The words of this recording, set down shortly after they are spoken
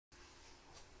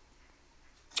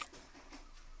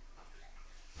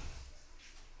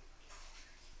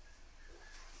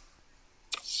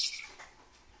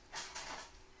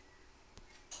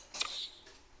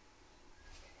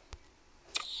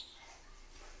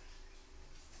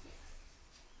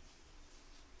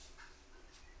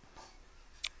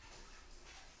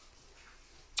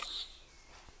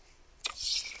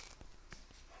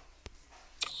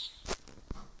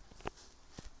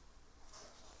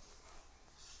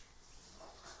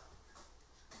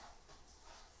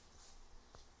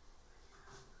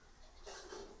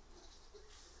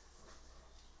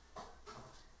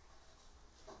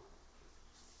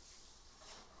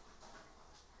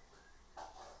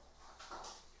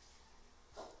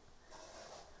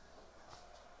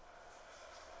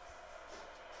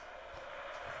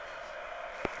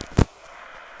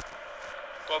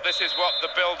Well, this is what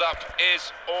the build-up is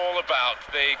all about.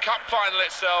 The cup final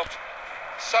itself,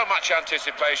 so much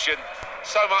anticipation,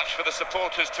 so much for the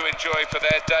supporters to enjoy for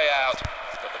their day out.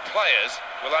 But the players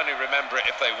will only remember it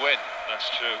if they win. That's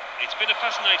true. It's been a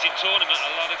fascinating tournament,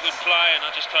 a lot of good play, and I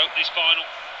just hope this final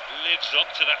lives up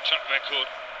to that track record.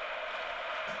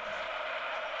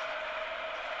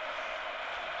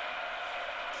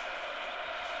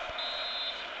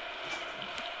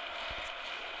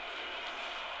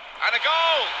 And a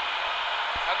goal!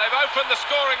 And they've opened the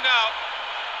scoring now.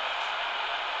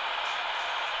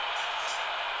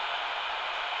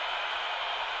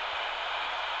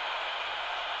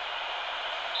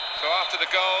 So after the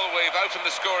goal, we've opened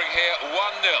the scoring here, 1-0.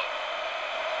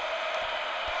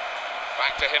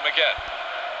 Back to him again.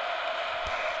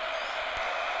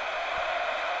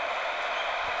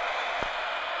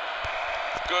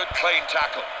 Good, clean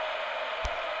tackle.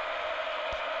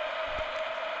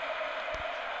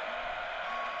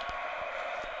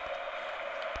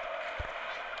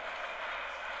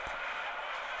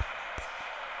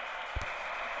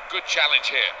 Good challenge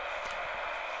here.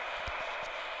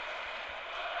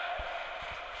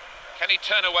 Can he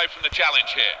turn away from the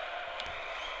challenge here?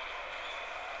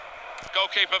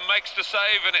 Goalkeeper makes the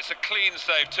save, and it's a clean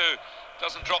save too.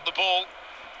 Doesn't drop the ball.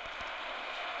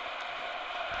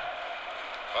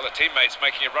 Well, the teammate's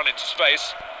making a run into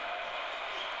space.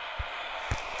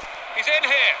 He's in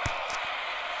here.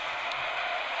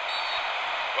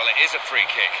 Well, it is a free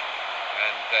kick,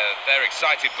 and they're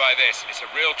excited by this. It's a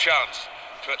real chance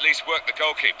to at least work the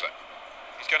goalkeeper.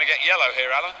 He's going to get yellow here,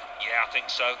 Alan. Yeah, I think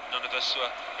so. None of us were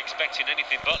expecting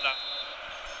anything but that.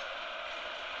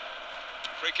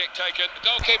 Free kick taken. The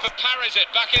goalkeeper parries it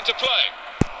back into play.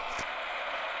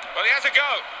 Well, he has a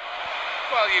go.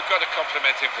 Well, you've got to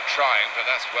compliment him for trying, but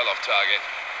that's well off target.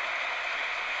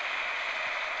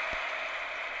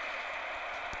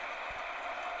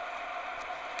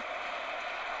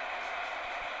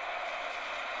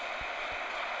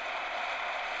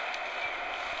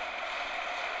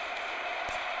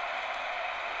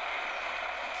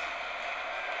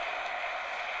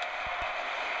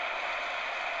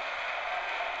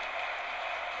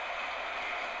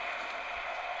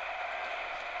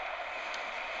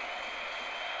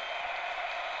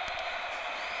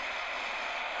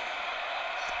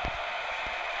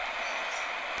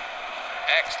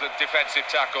 Excellent defensive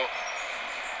tackle.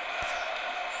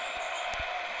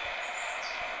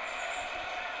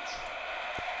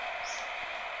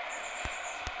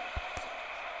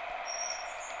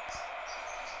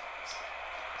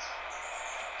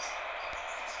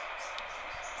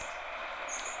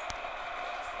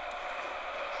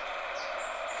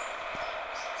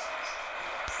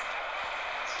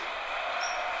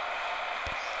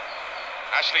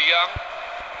 Ashley Young.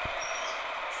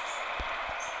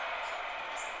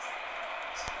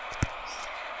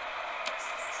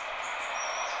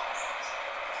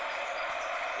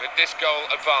 With this goal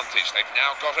advantage, they've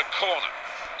now got a corner.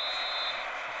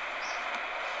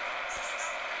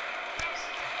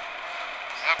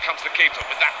 Out comes the keeper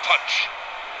with that punch.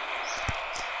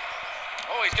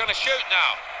 Oh, he's going to shoot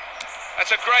now.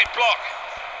 That's a great block.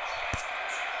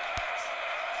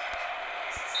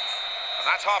 And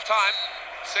that's half-time.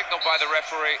 Signalled by the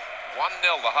referee,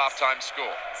 1-0 the half-time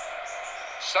score.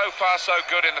 So far, so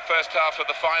good in the first half of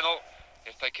the final.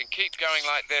 If they can keep going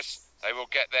like this, they will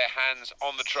get their hands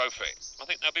on the trophy. I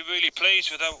think they'll be really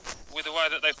pleased with the way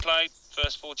that they've played.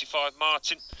 First 45,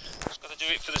 Martin. He's got to do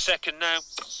it for the second now.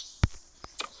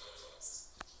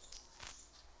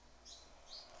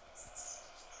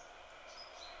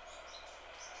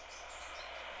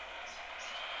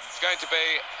 It's going to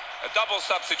be a double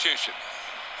substitution.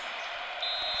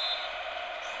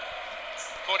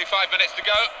 45 minutes to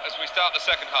go as we start the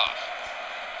second half.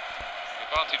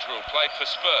 Advantage rule played for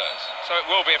Spurs, so it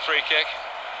will be a free kick.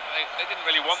 They didn't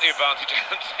really want the advantage, I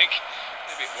don't think.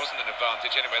 Maybe it wasn't an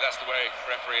advantage. Anyway, that's the way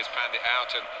the referee has panned it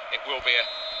out, and it will be a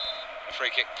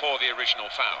free kick for the original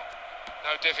foul.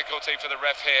 No difficulty for the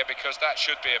ref here, because that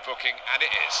should be a booking, and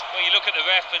it is. Well, you look at the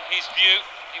ref and his view.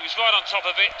 He was right on top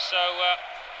of it, so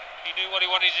he knew what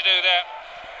he wanted to do there.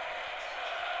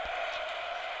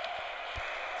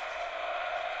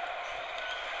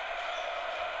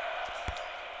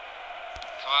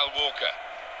 Kyle Walker.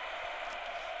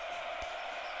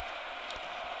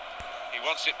 He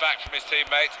wants it back from his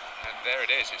teammate, and there it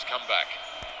is, it's come back.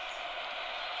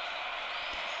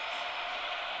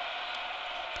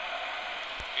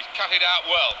 He's cut it out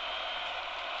well.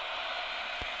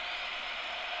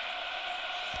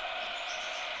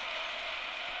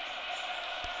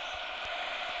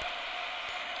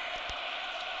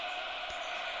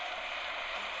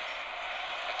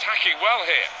 Attacking well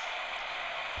here.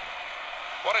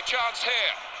 What a chance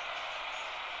here.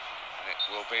 And it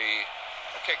will be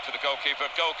a kick for the goalkeeper,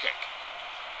 goal kick.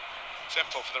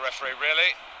 Simple for the referee,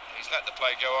 really. He's let the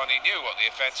play go on. He knew what the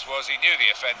offence was. He knew the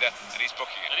offender, and he's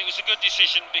booking it. And it was a good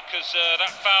decision because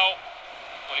that foul,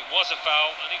 well, it was a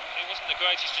foul, and it wasn't the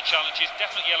greatest of challenges.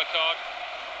 Definitely yellow card.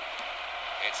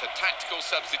 It's a tactical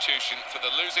substitution for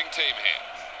the losing team here.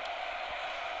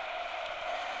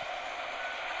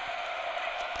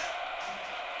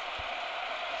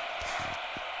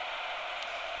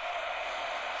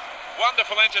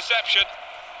 Wonderful interception.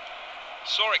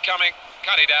 Saw it coming,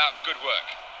 cut it out. Good work.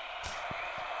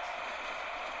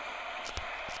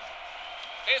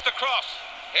 Here's the cross.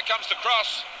 Here comes the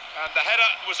cross. And the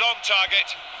header was on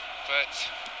target, but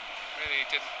really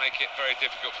didn't make it very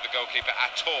difficult for the goalkeeper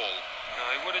at all. No,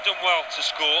 he would have done well to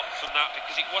score from that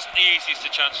because it wasn't the easiest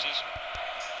of chances.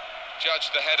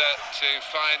 Judged the header to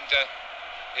find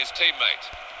his teammate.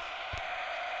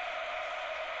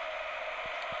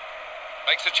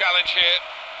 Makes a challenge here.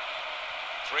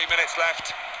 3 minutes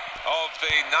left of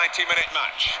the 90-minute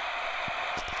match.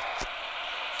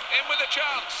 In with a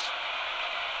chance.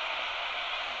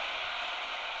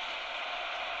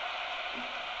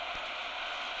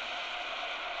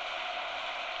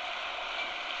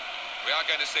 We are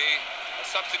going to see a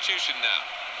substitution now.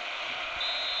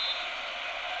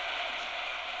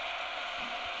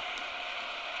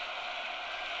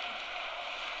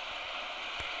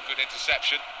 Good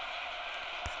interception.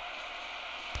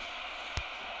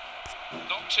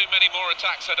 Not too many more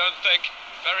attacks, I don't think.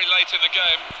 Very late in the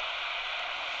game.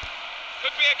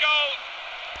 Could be a goal.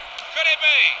 Could it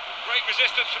be? Great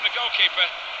resistance from the goalkeeper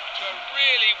to a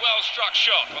really well-struck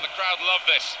shot. Well, the crowd love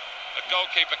this. A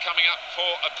goalkeeper coming up for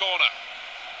a corner.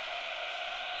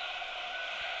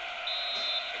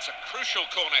 It's a crucial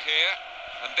corner here,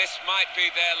 and this might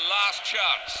be their last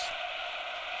chance.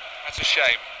 That's a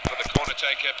shame for the corner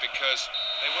taker because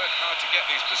they worked hard to get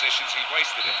these positions. He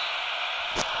wasted it.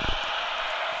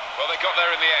 Well, they got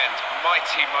there in the end.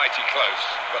 Mighty, mighty close,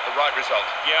 but the right result.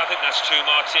 Yeah, I think that's true,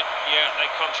 Martin. Yeah, they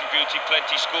contributed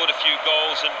plenty, scored a few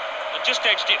goals and just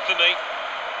edged it for me.